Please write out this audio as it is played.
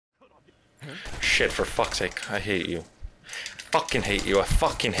Shit, for fuck's sake. I hate you. Fucking hate you. I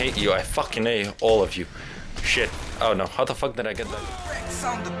fucking hate you. I fucking hate all of you. Shit. Oh no. How the fuck did I get that? Rex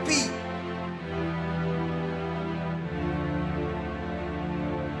on the beat.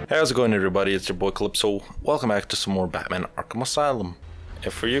 Hey, how's it going, everybody? It's your boy Collipso. Welcome back to some more Batman Arkham Asylum.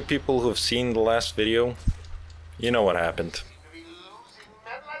 And for you people who have seen the last video, you know what happened.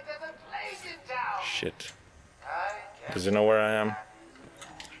 Shit. Does he know where I am?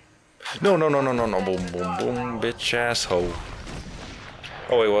 No, no, no, no, no, no. Boom, boom, boom, bitch asshole.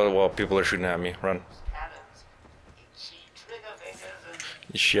 Oh, wait, well, people are shooting at me. Run.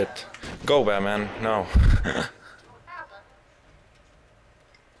 Shit. Go, Batman. No.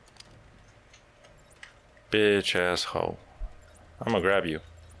 Bitch asshole. I'm gonna grab you.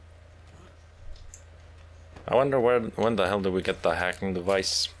 I wonder when the hell did we get the hacking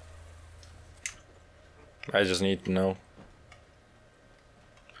device? I just need to know.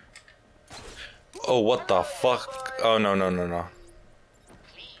 Oh, what the fuck? Oh, no, no, no, no.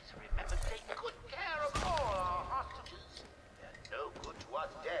 Please remember to take good care of all our hostages. They're no good to us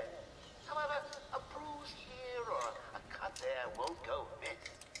dead. However, a bruise here or a cut there won't go amiss.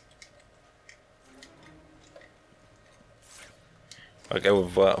 Okay,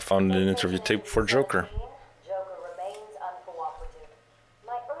 we've found an interview tape for Joker. Joker remains uncooperative.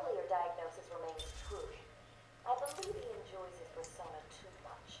 My earlier diagnosis remains true. I believe he enjoys his persona too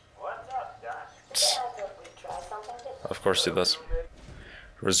much. What's up, Doc? I thought we'd try something different. Of course he does.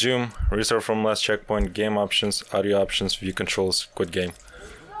 Resume, restart from last checkpoint, game options, audio options, view controls, quit game.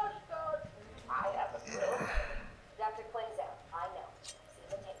 I have a thrill. Dr. Quinn's out. I know. See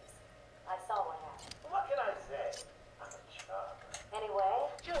the tapes. I saw what happened. What can I say? I'm a chug. Anyway,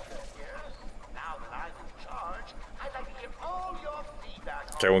 Joker here. Now that I'm in charge, I'd like to hear all your feedback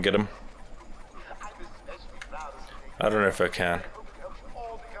on Can we get him? I'm especially proud of today. I don't know if I can. I hope it helps you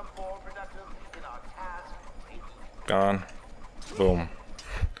all become more productive in our task of taking Gone. Boom.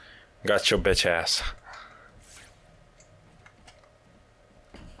 Got your bitch ass.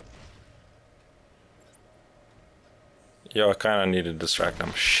 Yo, I kinda need to distract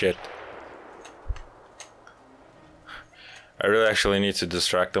them. Shit. I really actually need to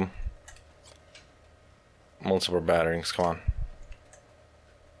distract them. Multiple batterings, come on.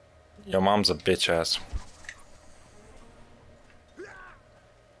 Your mom's a bitch ass.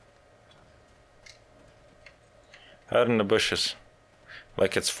 Out in the bushes.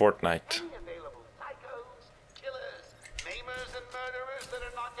 Like it's Fortnite. available psychos, killers, maimers, and murderers that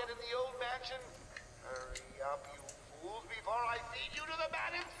are not yet in the old mansion. Hurry up, you fools, before I feed you to the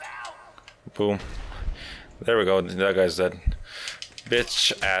man himself! Boom. There we go. That guy's dead.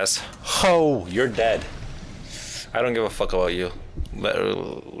 Bitch ass. Ho! You're dead. I don't give a fuck about you.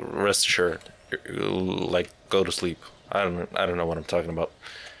 Rest assured. Like, go to sleep. I don't know what I'm talking about.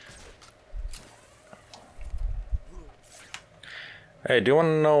 Hey, do you want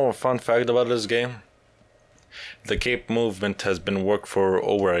to know a fun fact about this game? The cape movement has been worked for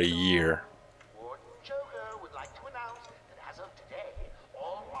over a year. Warden Joker would like to announce that as of today,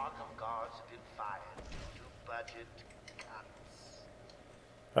 all Arkham guards have been fired due to budget cuts.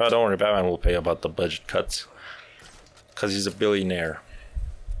 Oh, don't worry, Batman will pay about the budget cuts. Because he's a billionaire.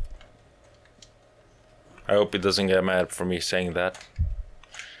 I hope he doesn't get mad for me saying that.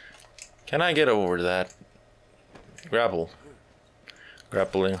 Can I get over that? Grapple.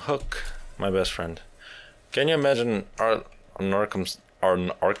 Grappling hook. My best friend. Can you imagine an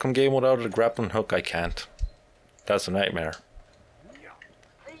Arkham game without a grappling hook? I can't. That's a nightmare.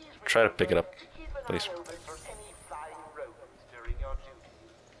 Please Try to pick it up, keep an please. eye open for any flying rodents during your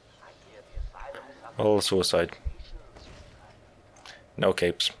duty. I hear the asylum is Oh, suicide. No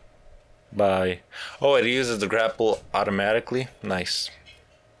capes. Bye. Oh, it uses the grapple automatically? Nice.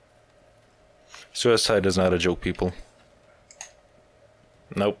 Suicide is not a joke, people.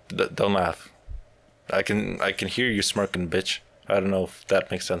 Nope, don't laugh. I can hear you smirking, bitch. I don't know if that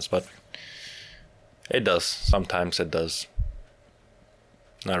makes sense, but it does. Sometimes it does.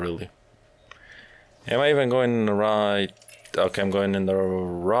 Not really. Am I even going in the right? Okay, I'm going in the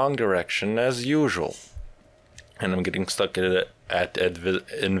wrong direction as usual, and I'm getting stuck at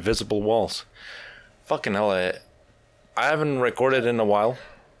invisible walls. Fucking hell! I haven't recorded in a while.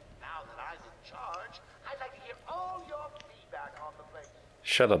 now that I'm in charge, I'd like to hear all your feedback on the place.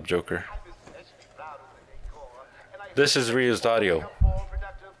 Shut up, Joker. I'm especially proud of the decor, and I This is reused audio. become more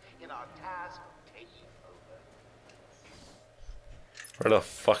productive in our task of taking over. Where the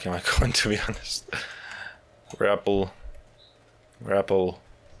fuck am I going, to be honest? Grapple. Grapple.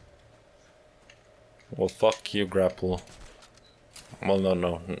 Well, fuck you, grapple. Well,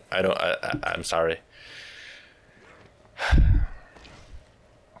 no. I don't. I'm sorry.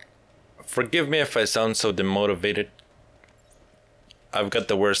 Forgive me if I sound so demotivated. I've got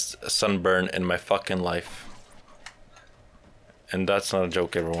the worst sunburn in my fucking life. And that's not a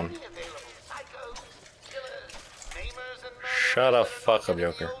joke, everyone. Any available psychos, killers, maimers, and Shut the fuck up,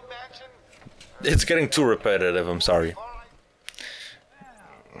 Joker. It's getting too repetitive, I'm sorry.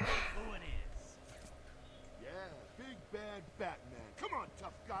 Yeah, big bad Batman. Come on,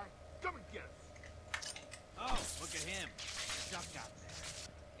 tough guy. Come and get us. Oh, look at him. Duck out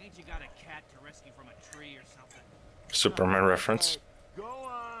there. Ain't you got a cat to rescue from a tree or something? Superman reference. Go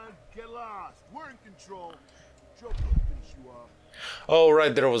on, get lost. We're in control. Joker will finish you off. Oh,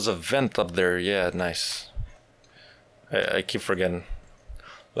 right, there was a vent up there. Yeah, nice. I keep forgetting.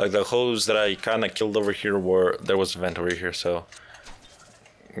 Like the hoes that I kind of killed over here were... There was a vent over here, so...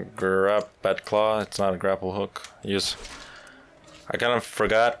 Grab Bat Claw. It's not a grapple hook. Use... I kind of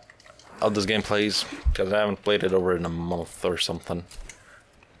forgot how this game plays, because I haven't played it over in a month or something.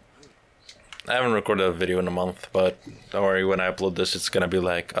 I haven't recorded a video in a month, but don't worry, when I upload this, it's gonna be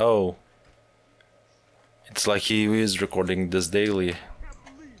like, oh... It's like he is recording this daily.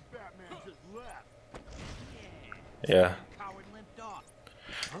 Can't believe Batman just left. Yeah. Coward limped off.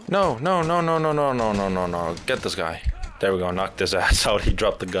 No, no, no, no, no, no, no, no, no, no. Get this guy. There we go. Knock this ass out. He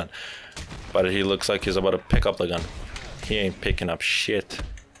dropped the gun. But he looks like he's about to pick up the gun. He ain't picking up shit.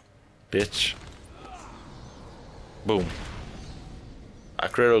 Bitch. Boom. A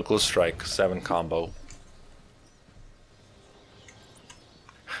critical strike. 7 combo.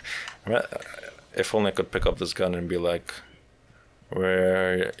 If only I could pick up this gun and be like,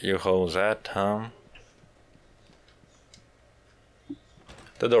 where you hoes at, huh?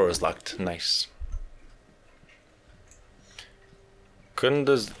 The door is locked. Nice. Couldn't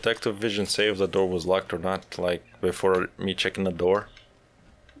this detective vision say if the door was locked or not, like, before me checking the door?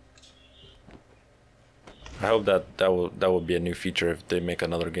 I hope that would be a new feature if they make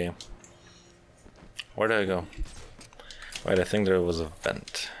another game. Where did I go? Wait, I think there was a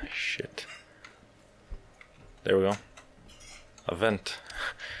vent. Shit. There we go. A vent.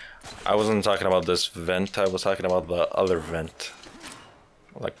 I wasn't talking about this vent, I was talking about the other vent.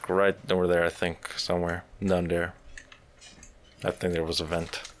 Like right over there, I think. Somewhere. Down there. I think there was a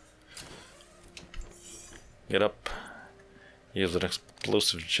vent. Get up. Use an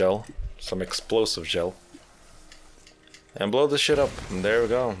explosive gel. Some explosive gel. And blow this shit up. And there we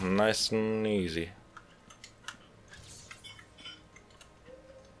go. Nice and easy.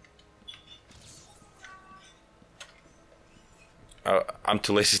 I'm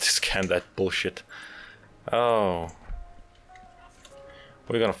too lazy to scan that bullshit. Oh.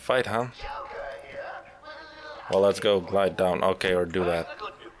 We're gonna fight, huh? Well, let's go glide down. Okay, or do that.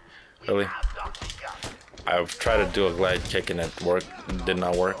 Really? I've tried to do a glide kick and it worked. Did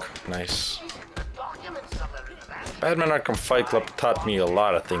not work. Nice. Batman Arkham Fight Club taught me a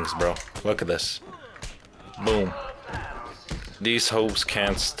lot of things, bro. Look at this. Boom. These hoes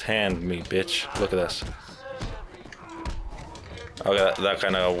can't stand me, bitch. Look at this. Okay, that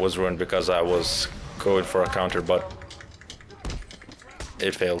kind of was ruined because I was going for a counter, but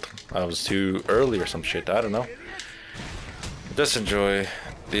it failed. I was too early or some shit. I don't know. Just enjoy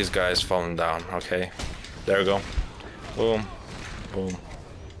these guys falling down, okay? There we go. Boom. Boom.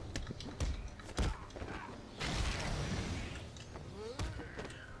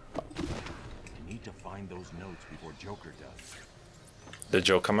 You need to find those notes before Joker does. The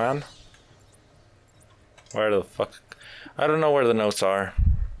Joker man? Where the fuck? I don't know where the notes are.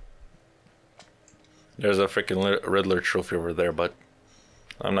 There's a freaking Riddler trophy over there, but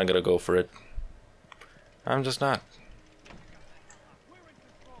I'm not gonna go for it. I'm just not. We're in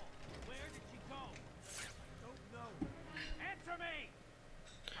control. Where did she go? I don't know. Answer me!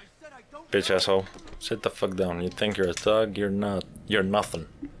 I said I don't Bitch know. asshole. Sit the fuck down. You think you're a thug? You're not. You're nothing.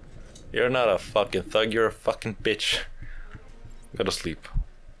 You're not a fucking thug. You're a fucking bitch. Go to sleep.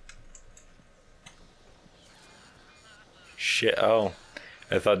 Shit. Oh.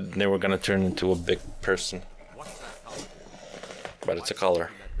 I thought they were gonna turn into a big person. What's that color? But it's a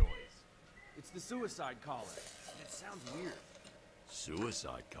collar. That noise. It's the suicide collar. It sounds weird.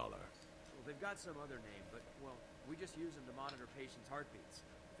 Suicide color. Well, they've got some other name, but, well, we just use them to monitor patients' heartbeats.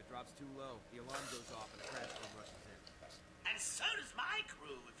 If it drops too low, the alarm goes off and a crash team rushes in. And so does my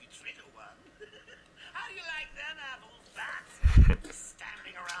crew if you trigger one. How do you like them apples, bats?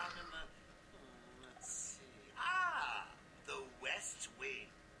 Standing around in the... let's see... Ah! The West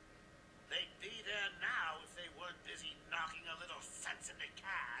Wing. They'd be there now if they weren't busy knocking a little sense into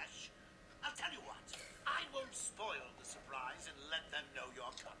cash. I'll tell you what. I won't spoil the surprise and let them know you're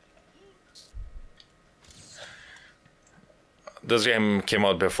coming. This game came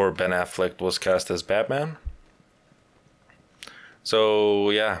out before Ben Affleck was cast as Batman. So,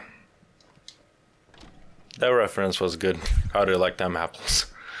 yeah. That reference was good. How do you like them apples?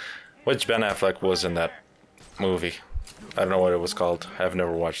 Which Ben Affleck was in that movie? I don't know what it was called. I've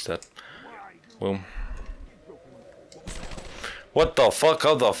never watched that. Boom. What the fuck?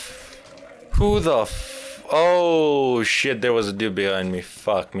 How the who the oh shit, there was a dude behind me.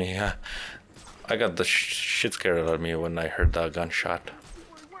 Fuck me. I got the shit scared out of me when I heard that gunshot.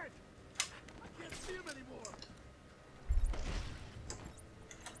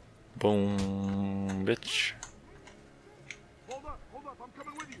 Boom, bitch. Hold up, I'm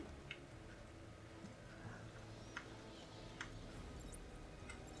coming with you.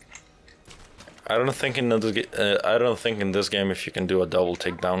 I don't think in this game if you can do a double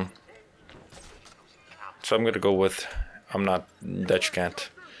takedown. So I'm gonna go with I'm not Dutch can't.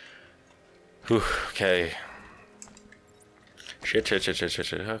 Whew, okay. Shit.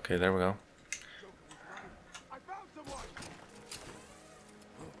 Okay, there we go.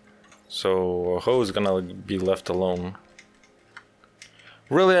 So Ho's gonna be left alone.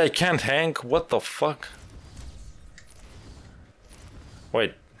 Really, I can't hang? What the fuck?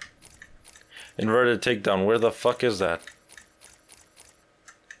 Wait. Inverted takedown, where the fuck is that?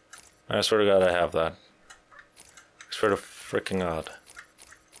 I swear to God I have that. I swear to freaking God.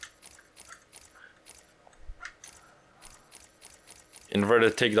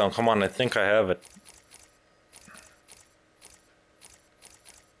 Inverted takedown, come on, I think I have it.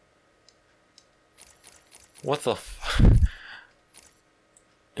 What the f...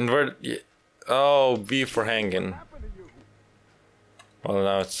 Inverted... Oh, B for hanging. Well,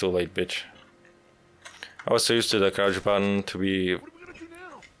 now it's too late, bitch. I was so used to the crouch button to be... What are we gonna do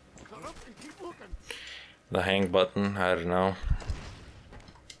now? Shut up and keep looking. The hang button, I don't know.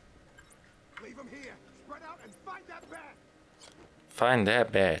 Leave him here. Spread out and find that bat. Find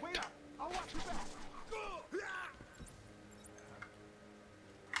that bat. Wait up. I'll watch your back.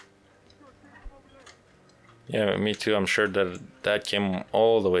 Yeah, me too. I'm sure that that came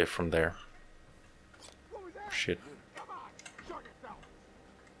all the way from there. Shit. Come on. Show yourself.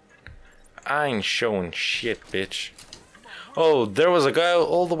 I ain't showing shit, bitch. Oh, there was a guy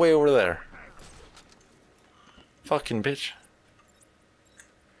all the way over there. Fucking bitch.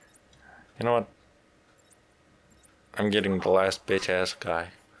 You know what? I'm getting the last bitch ass guy.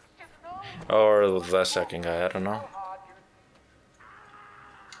 Or the second guy, I don't know.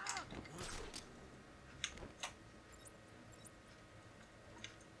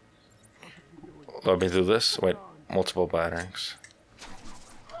 Let me do this. Wait, multiple batterings.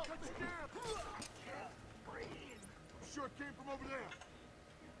 Sure it came from over there.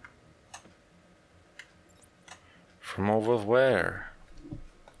 From over where?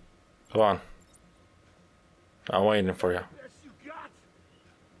 Come on. I'm waiting for you. Yes, you got.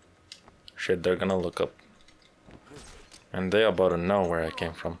 Shit, they're gonna look up. And they about to know where I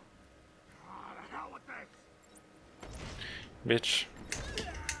came from. Ah, the hell with this. Bitch.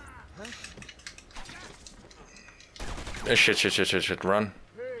 Shit. Run.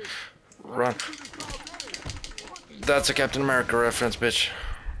 Run. That's a Captain America reference, bitch.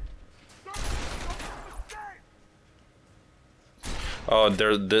 Oh,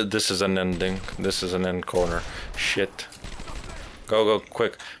 this is an ending. This is an end corner. Shit. Go,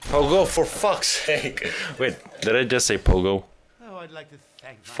 quick. Pogo, for fuck's sake. Wait, did I just say Pogo? Oh, I'd like to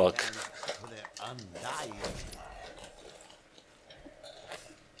thank my Fuck. parents for their undying.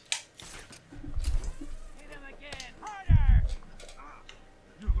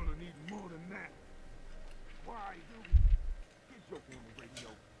 You're gonna need more than that. Why, you? Get Joker on the radio.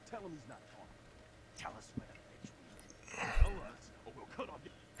 Tell him he's not talking. Tell us where the bitch is. Tell us, or we'll cut off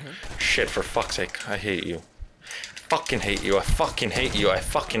your... Shit, for fuck's sake. I hate you. Fucking hate you. I fucking hate you. I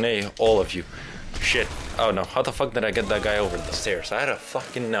fucking hate all of you. Shit. Oh no. How the fuck did I get that guy over the stairs? I don't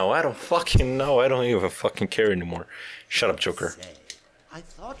fucking know. I don't fucking know. I don't even fucking care anymore. Shut up, Joker. Say, I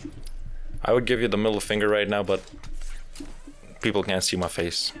thought you. I would give you the middle finger right now, but people can't see my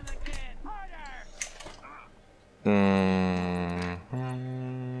face.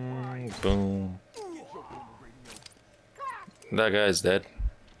 Boom. That guy's dead.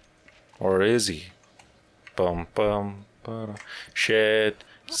 Or is he? Bum. Shit.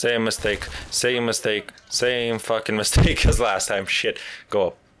 Same mistake. Same fucking mistake as last time. Shit. Go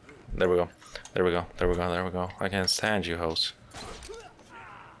up. There we go. I can't stand you, hoes.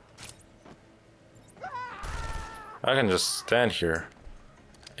 I can just stand here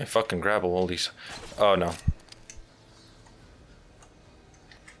and fucking grab all these. Oh no.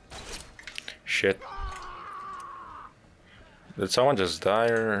 Shit. Did someone just die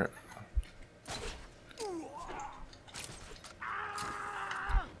or?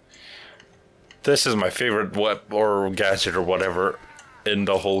 This is my favorite weapon or gadget or whatever in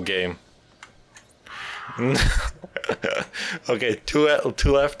the whole game. Okay, two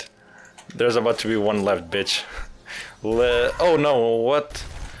left. There's about to be one left, bitch. Oh no, what?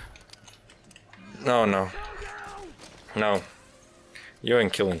 No, no. No. You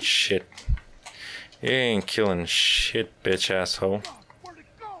ain't killing shit. You ain't killing shit, bitch asshole.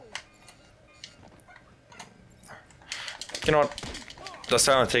 You know what? The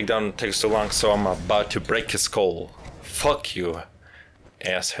silent takedown takes too long, so I'm about to break his skull. Fuck you,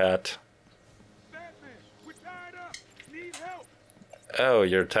 asshat. Oh,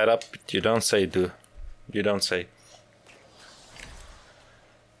 you're tied up? You don't say, dude. You don't say.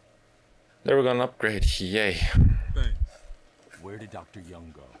 They were gonna upgrade. Yay. Thanks. Where did Dr.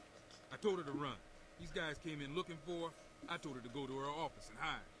 Young go? I told her to run. These guys came in looking for her. I told her to go to her office and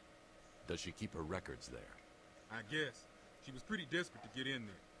hide. Does she keep her records there? I guess. She was pretty desperate to get in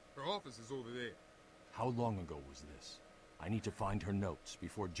there. Her office is over there. How long ago was this? I need to find her notes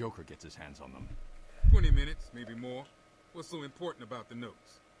before Joker gets his hands on them. 20 minutes, maybe more. What's so important about the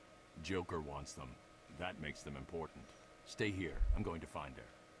notes? Joker wants them. That makes them important. Stay here. I'm going to find her.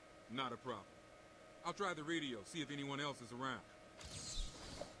 Not a problem. I'll try the radio, see if anyone else is around.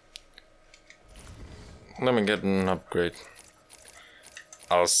 Let me get an upgrade.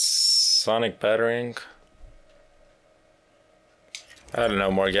 Sonic battering. I don't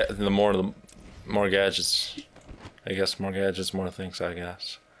know, more gadgets. I guess more gadgets, more things, I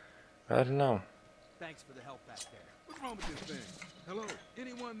guess. I don't know. Thanks for the help back there. What's wrong with this thing? Hello?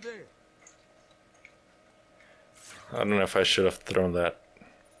 Anyone there? I don't know if I should have thrown that.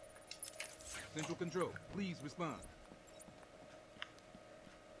 Central Control, please respond.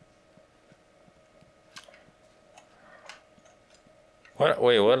 What?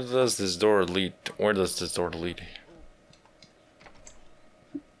 Wait, what does this door lead? Where does this door lead?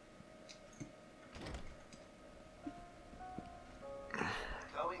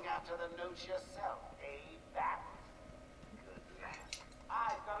 Going after the notes yourself, eh, Bat? Good lad.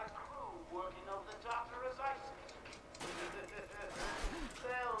 I've got a crew working over the doctor as I speak.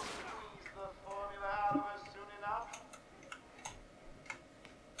 They'll squeeze the formula out of us soon enough.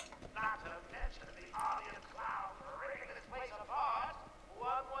 Not to mention the army of clowns ripping this place apart.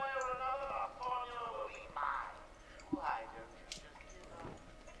 One way or another, the formula will be mine. Why don't you just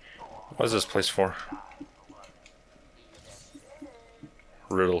give up? What's this place for?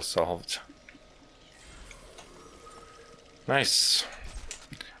 Riddle solved. Nice.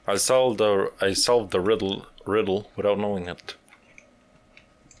 I solved the riddle without knowing it.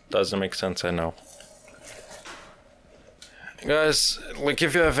 Doesn't make sense, I know. Guys, like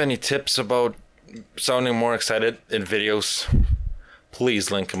if you have any tips about sounding more excited in videos, please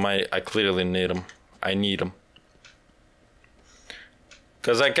link them. I clearly need them. I need them.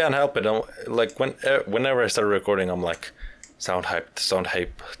 Cause I can't help it. Like whenever I start recording, I'm like, sound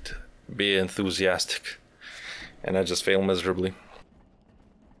hyped, be enthusiastic, and I just fail miserably.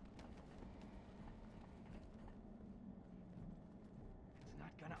 It's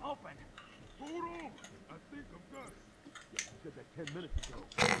not gonna open. Hold on! I think I've got it. You said that 10 minutes ago.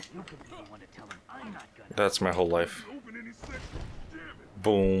 You could be the one to tell him I'm not gonna. That's my whole life. Open any second. Damn it!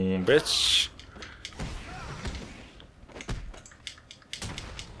 Boom, bitch.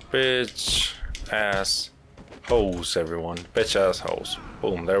 Bitch ass hoes, everyone. Bitch ass hoes.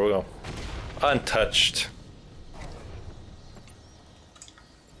 Boom, there we go. Untouched.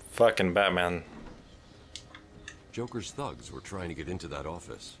 Fucking Batman. Joker's thugs were trying to get into that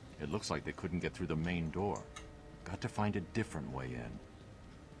office. It looks like they couldn't get through the main door. Got to find a different way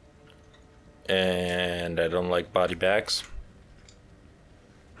in. And I don't like body bags.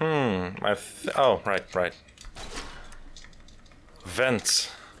 Oh, right.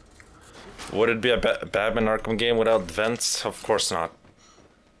 Vents. Would it be a Batman Arkham game without vents? Of course not.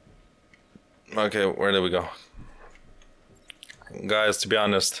 Okay, where do we go? Guys, to be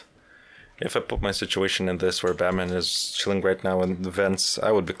honest, if I put my situation in this where Batman is chilling right now in the vents,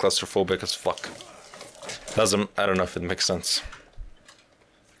 I would be claustrophobic as fuck. I don't know if it makes sense.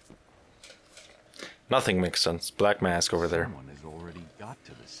 Nothing makes sense. Black mask over there. Someone has already got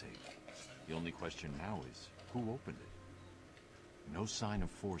to the safe. The only question now is, who opened it? No sign of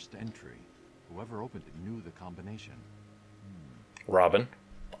forced entry. Whoever opened it knew the combination. Robin,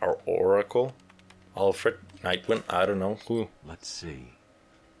 or Oracle, Alfred, Nightwing, I don't know who. Let's see.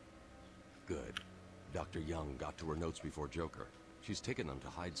 Good. Dr. Young got to her notes before Joker. She's taken them to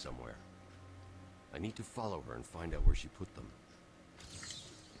hide somewhere. I need to follow her and find out where she put them.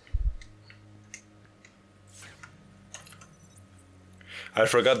 I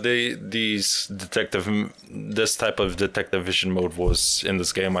forgot this type of detective vision mode was in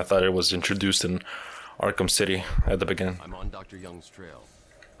this game. I thought it was introduced in Arkham City at the beginning. I'm on Dr. Young's trail.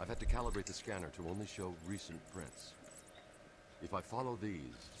 I've had to calibrate the scanner to only show recent prints. If I follow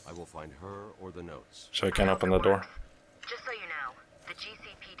these, I will find her or the notes. So I can't open the door. Just so you know, the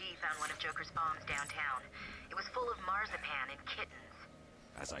GCPD found one of Joker's bombs downtown. It was full of marzipan and kittens.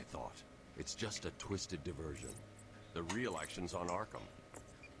 As I thought, it's just a twisted diversion. The real action's on Arkham.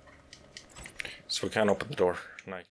 So we can't open the door. Nice.